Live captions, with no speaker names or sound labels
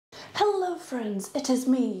Hello friends, it is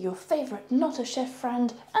me, your favourite not a chef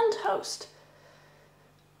friend and host.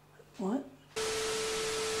 What?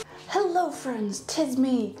 Hello friends, 'tis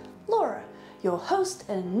me, Laura, your host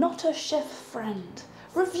and not a chef friend,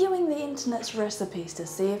 reviewing the internet's recipes to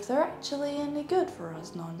see if they're actually any good for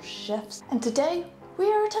us non-chefs. And today we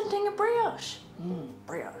are attempting a brioche.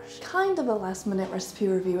 Brioche. Kind of a last minute recipe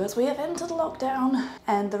review as we have entered lockdown,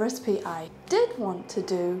 and the recipe I did want to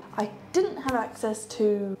do, I didn't have access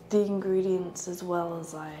to the ingredients as well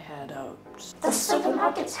as I had hoped. The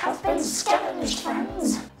supermarkets have been scavenged,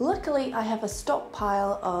 friends. Luckily, I have a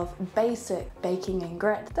stockpile of basic baking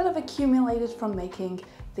ingredients that I've accumulated from making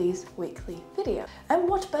these weekly videos. And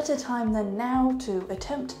what better time than now to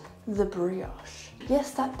attempt the brioche.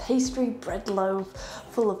 Yes, that pastry bread loaf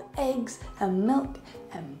full of eggs and milk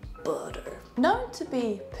and butter. Known to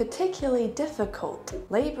be particularly difficult,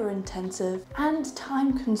 labor intensive and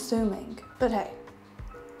time consuming. But hey,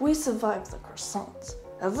 we survived the croissants.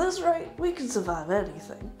 At this rate, we can survive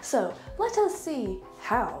anything. So let us see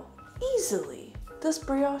how easily this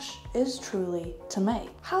brioche is truly to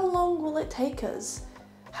make. How long will it take us?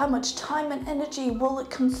 How much time and energy will it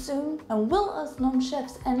consume? And will us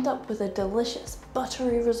non-chefs end up with a delicious,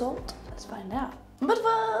 buttery result? Let's find out. But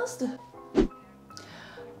first,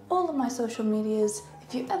 all of my social medias,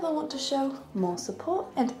 if you ever want to show more support,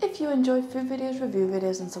 and if you enjoy food videos, review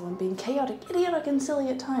videos, and so on being chaotic, idiotic, and silly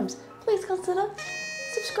at times, please consider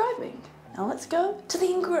subscribing. Now let's go to the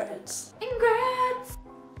ingredients. Ingredients!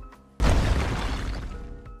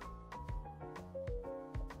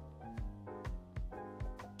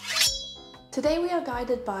 Today we are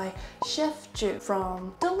guided by Chef Ju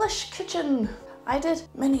from DELISH Kitchen. I did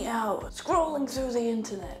many hours scrolling through the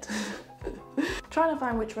internet, trying to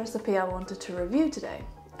find which recipe I wanted to review today.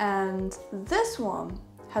 And this one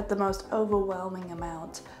had the most overwhelming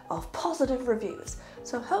amount of positive reviews.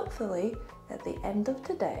 So hopefully at the end of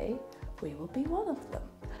today, we will be one of them.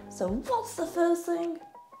 So what's the first thing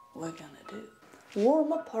we're gonna do?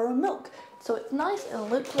 Warm up our milk. So it's nice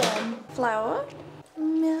and lukewarm. Flour.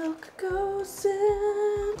 Milk goes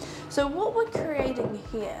in. So what we're creating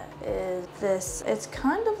here is this, it's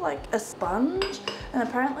kind of like a sponge, and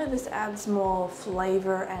apparently this adds more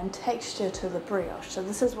flavor and texture to the brioche. So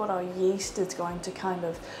this is what our yeast is going to kind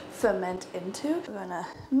of ferment into. We're gonna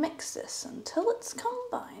mix this until it's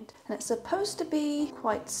combined, and it's supposed to be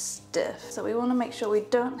quite stiff. So we wanna make sure we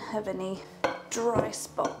don't have any dry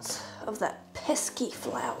spots of that pesky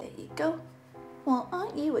flour. There you go. Well,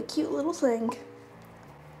 aren't you a cute little thing?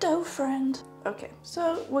 Dough friend. Okay,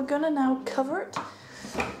 so we're gonna now cover it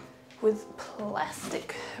with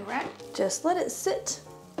plastic wrap. Just let it sit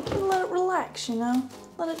and let it relax, you know?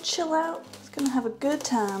 Let it chill out. It's gonna have a good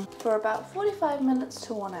time for about 45 minutes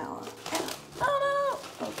to 1 hour. Oh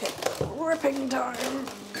no! Okay, ripping time.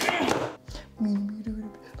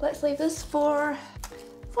 Let's leave this for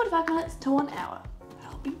 45 minutes to 1 hour.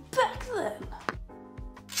 I'll be back then.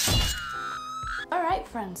 Alright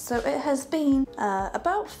friends, so it has been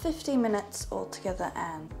about 50 minutes altogether,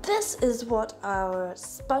 and this is what our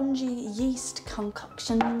spongy yeast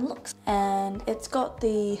concoction looks. And it's got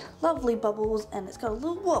the lovely bubbles and it's got a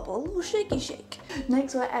little wobble, a little shaky shake.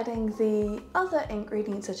 Next we're adding the other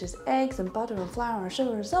ingredients such as eggs and butter and flour and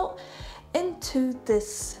sugar and salt into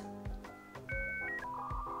this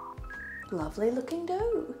lovely looking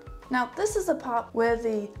dough. Now this is the part where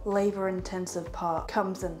the labor intensive part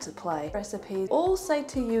comes into play. Recipes all say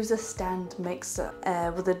to use a stand mixer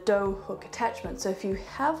with a dough hook attachment. So if you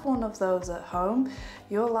have one of those at home,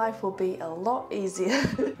 your life will be a lot easier.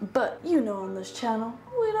 But you know, on this channel,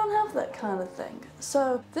 we don't have that kind of thing.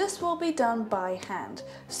 So this will be done by hand.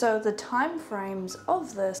 So the time frames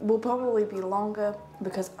of this will probably be longer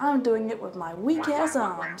because I'm doing it with my weak ass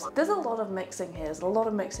arms. There's a lot of mixing here, there's a lot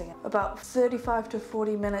of mixing. About 35 to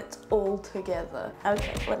 40 minutes all together.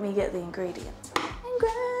 Okay, let me get the ingredients.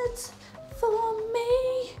 Ingredients for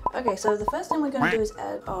me. Okay, so the first thing we're gonna do is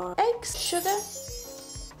add our eggs, sugar,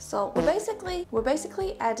 salt. We're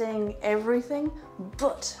basically adding everything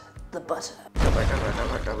but the butter.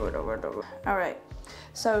 Alright,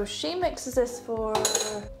 so she mixes this for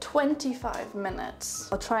 25 minutes.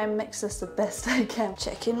 I'll try and mix this the best I can.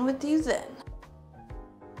 Check in with you then.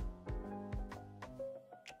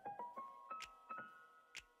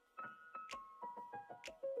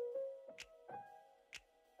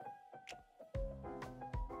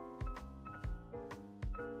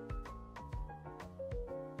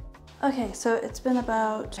 Okay, so it's been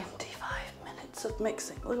about 25 minutes of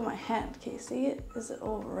mixing. Look at my hand, can you see it? Is it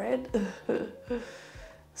all red?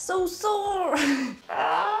 So sore!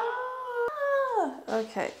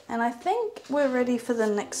 Okay, and I think we're ready for the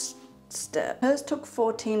next step. Hers took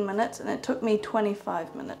 14 minutes and it took me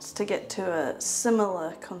 25 minutes to get to a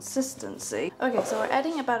similar consistency. Okay, so we're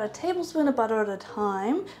adding about a tablespoon of butter at a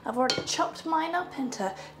time. I've already chopped mine up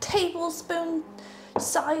into tablespoon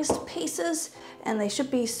sized pieces and they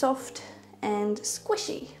should be soft and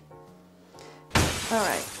squishy. All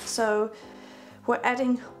right, so we're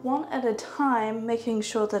adding one at a time, making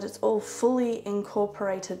sure that it's all fully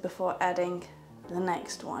incorporated before adding the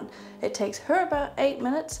next one. It takes her about 8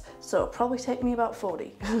 minutes, so it'll probably take me about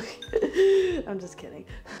 40. I'm just kidding.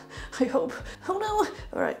 I hope. Oh no!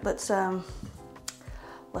 All right, let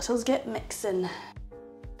us get mixing.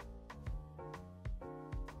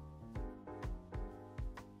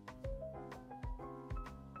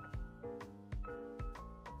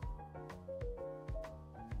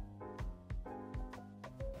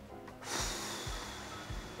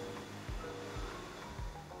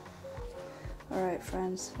 All right,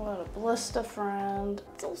 friends, what a blister, friend.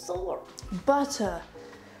 It's so sore. Butter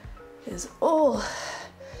is all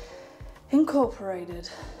incorporated.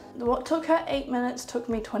 What took her 8 minutes took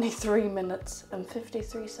me 23 minutes and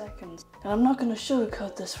 53 seconds. And I'm not gonna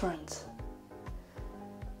sugarcoat this, friends.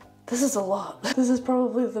 This is a lot. This is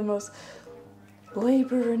probably the most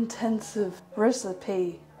labor-intensive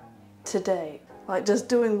recipe today. Like just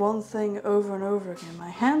doing one thing over and over again. My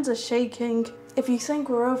hands are shaking. If you think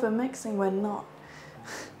we're over mixing, we're not.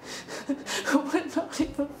 We're not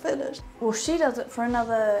even finished. Well, she does it for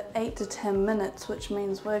another 8 to 10 minutes, which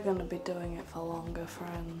means we're gonna be doing it for longer,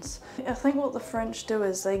 friends. I think what the French do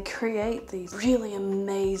is they create these really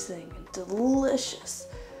amazing, delicious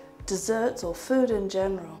desserts or food in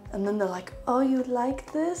general. And then they're like, oh, you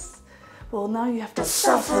like this? Well, now you have to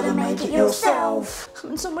suffer to make it yourself.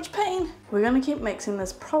 I'm in so much pain. We're gonna keep mixing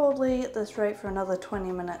this probably at this rate for another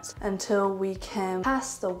 20 minutes until we can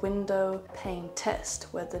pass the window pane test,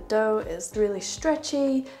 where the dough is really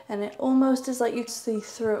stretchy and it almost is like you can see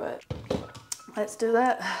through it. Let's do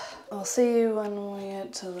that. I'll see you when we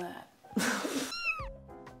get to that.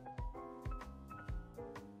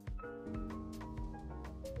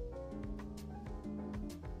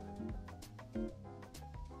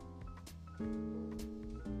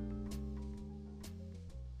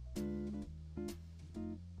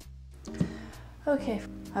 Okay,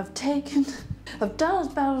 I've done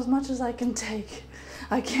about as much as I can take.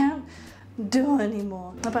 I can't do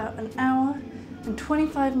anymore. About an hour and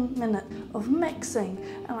 25 minutes of mixing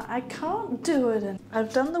and I can't do it. And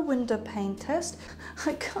I've done the window pane test.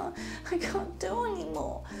 I can't do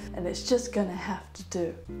anymore. And it's just gonna have to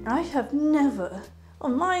do. I have never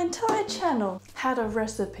on my entire channel had a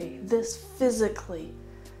recipe this physically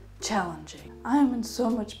challenging. I am in so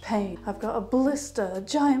much pain. I've got a blister, a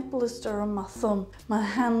giant blister on my thumb. My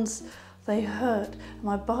hands, they hurt.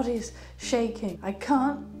 My body's shaking. I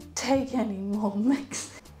can't take any more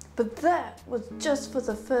mixing. But that was just for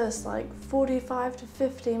the first like 45 to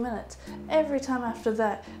 50 minutes. Every time after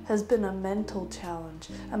that has been a mental challenge.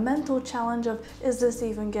 A mental challenge of, is this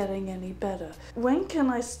even getting any better? When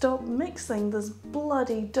can I stop mixing this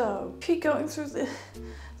bloody dough? Keep going through the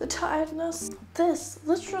tiredness. This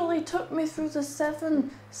literally took me through the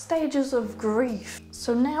 7 stages of grief.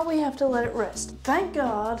 So now we have to let it rest. Thank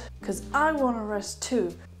God, because I want to rest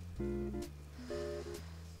too.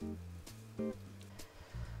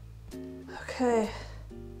 Okay.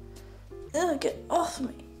 Ugh, get off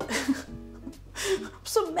me. I'm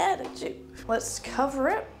so mad at you. Let's cover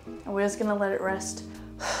it and we're just gonna let it rest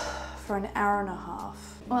for an hour and a half.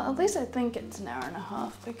 Well, at least I think it's an hour and a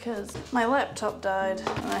half because my laptop died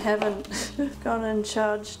and I haven't gone and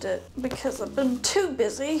charged it because I've been too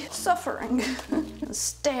busy suffering.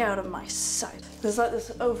 Stay out of my sight. There's like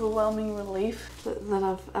this overwhelming relief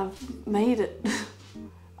that I've made it.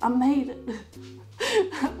 I made it.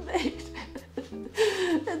 I made it.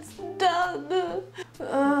 It's done.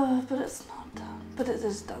 But it's not done. But it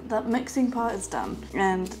is done. That mixing part is done.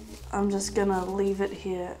 And I'm just gonna leave it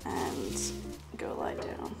here and go lie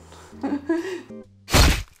down.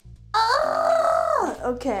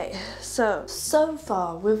 Okay, so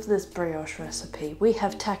far with this brioche recipe, we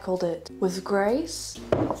have tackled it with grace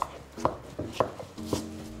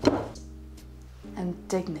and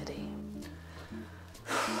dignity.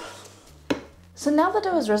 So now the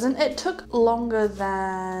dough is risen. It took longer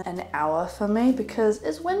than an hour for me because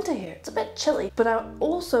it's winter here. It's a bit chilly. But I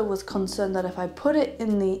also was concerned that if I put it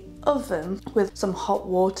in the oven with some hot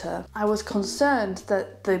water, I was concerned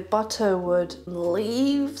that the butter would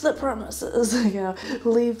leave the premises, you know,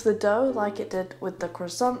 leave the dough like it did with the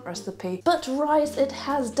croissant recipe. But rise it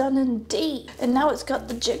has done indeed. And now it's got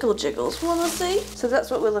the jiggle jiggles. Wanna see? So that's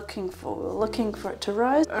what we're looking for. We're looking for it to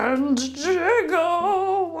rise and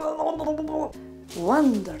jiggle.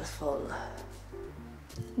 Wonderful.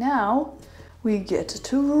 Now we get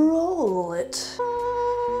to roll it.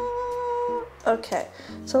 Okay,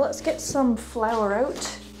 so let's get some flour out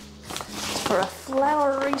for a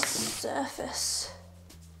floury surface.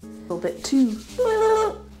 A little bit too.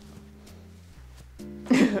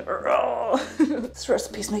 This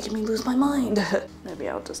recipe's making me lose my mind. Maybe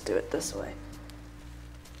I'll just do it this way.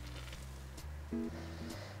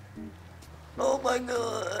 Oh my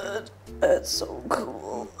god, that's so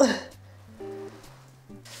cool.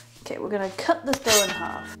 Okay, we're gonna cut this dough in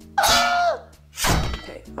half.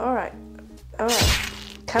 Okay, alright.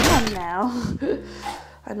 Come on now.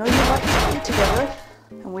 I know you like to eat together.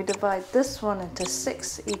 And we divide this one into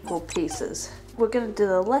 6 equal pieces. We're gonna do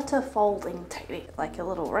the letter folding technique, like a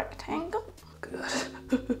little rectangle. Good.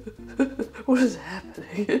 What is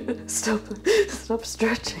happening? Stop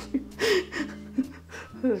stretching.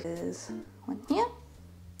 There's one here,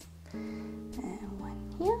 and one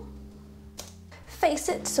here. Face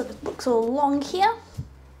it so it looks all long here.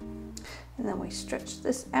 And then we stretch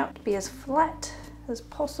this out to be as flat as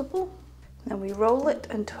possible. And then we roll it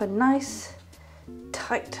into a nice,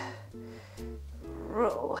 tight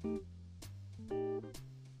roll.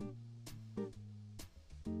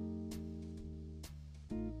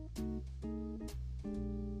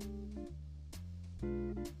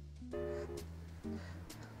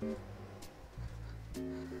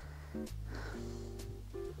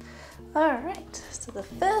 Alright, so the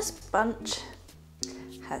first bunch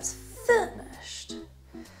has finished.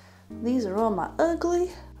 These are all my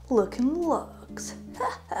ugly looking logs.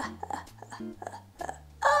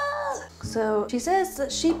 So she says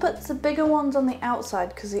that she puts the bigger ones on the outside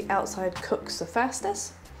because the outside cooks the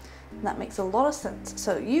fastest. And that makes a lot of sense.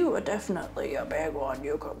 So you are definitely a big one.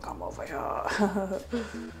 You can come over here.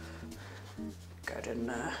 Get in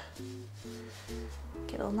there.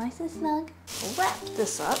 Get all nice and snug. Wrap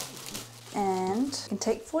this up. And it can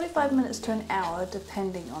take 45 minutes to an hour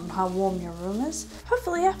depending on how warm your room is.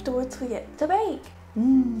 Hopefully afterwards we get to bake.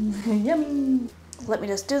 Yummy. Let me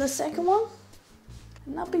just do the second one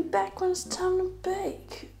and I'll be back when it's time to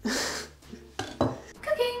bake.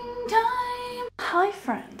 Cooking time! Hi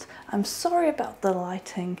friends, I'm sorry about the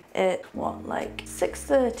lighting. It, like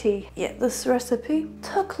 6:30? Yeah, this recipe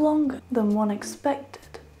took longer than one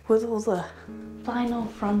expected with all the final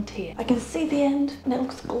frontier. I can see the end and it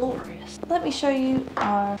looks glorious. Let me show you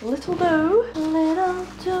our little dough. Little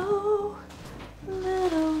dough,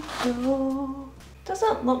 little dough.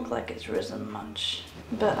 Doesn't look like it's risen much,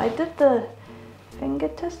 but I did the finger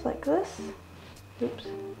test like this. Oops.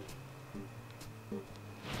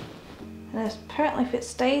 And apparently if it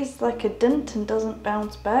stays like a dent and doesn't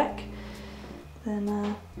bounce back,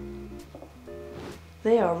 then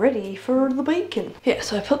they are ready for the baking. Yeah,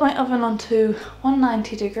 so I put my oven onto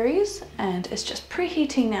 190 degrees and it's just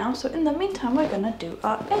preheating now. So in the meantime, we're gonna do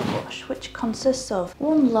our egg wash, which consists of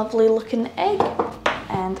one lovely looking egg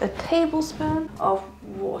and a tablespoon of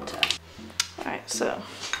water. All right, so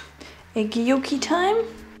eggy yolky time.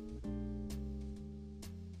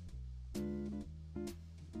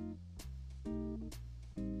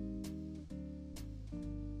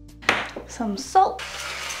 Some salt.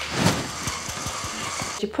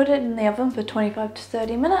 You put it in the oven for 25 to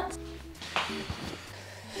 30 minutes.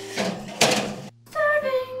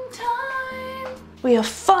 Serving time! We are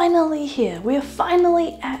finally here. We are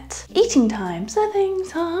finally at eating time, serving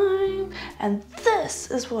time. And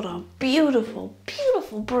this is what our beautiful,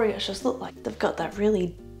 beautiful brioches look like. They've got that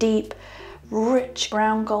really deep, rich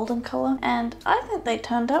brown golden color, and I think they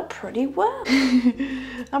turned out pretty well.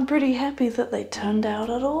 I'm pretty happy that they turned out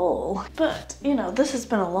at all. But, you know, this has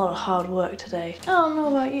been a lot of hard work today. I don't know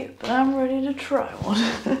about you, but I'm ready to try one.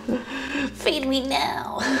 Feed me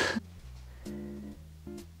now.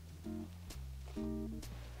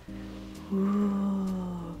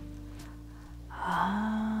 Ooh.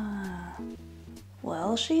 Ah.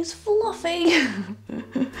 Well, she's fluffy.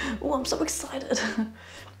 Oh, I'm so excited.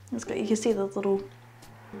 You can see the little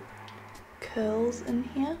curls in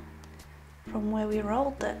here from where we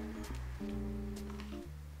rolled it.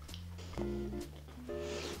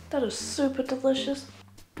 That is super delicious.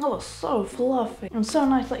 That was so fluffy and so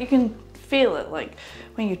nice. Like you can feel it. Like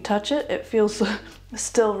when you touch it, it feels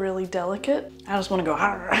still really delicate. I just want to go.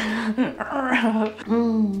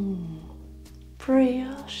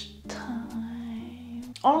 Brioche time.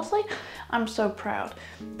 Honestly, I'm so proud.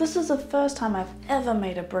 This is the first time I've ever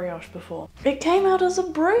made a brioche before. It came out as a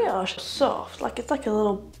brioche. Soft, like it's like a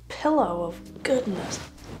little pillow of goodness.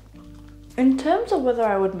 In terms of whether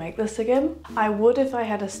I would make this again, I would if I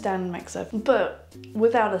had a stand mixer, but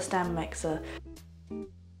without a stand mixer,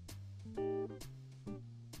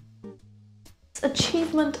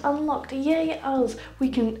 Achievement unlocked, yay us! We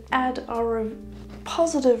can add our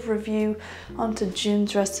positive review onto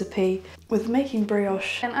June's recipe with making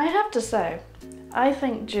brioche. And I have to say, I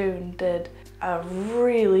think June did a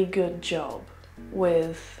really good job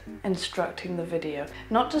with instructing the video.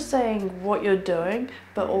 Not just saying what you're doing,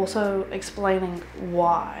 but also explaining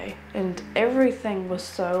why. And everything was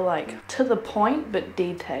so like to the point, but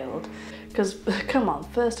detailed. Because come on,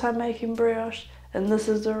 first time making brioche, and this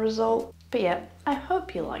is the result. But yeah, I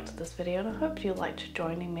hope you liked this video, and I hope you liked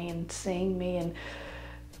joining me and seeing me in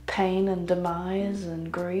pain and demise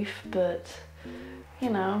and grief, but you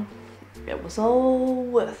know, it was all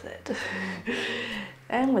worth it.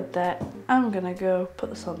 And with that, I'm gonna go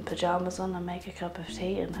put some pajamas on and make a cup of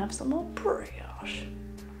tea and have some more brioche.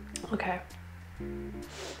 Okay,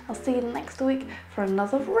 I'll see you next week for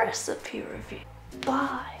another recipe review.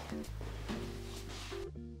 Bye.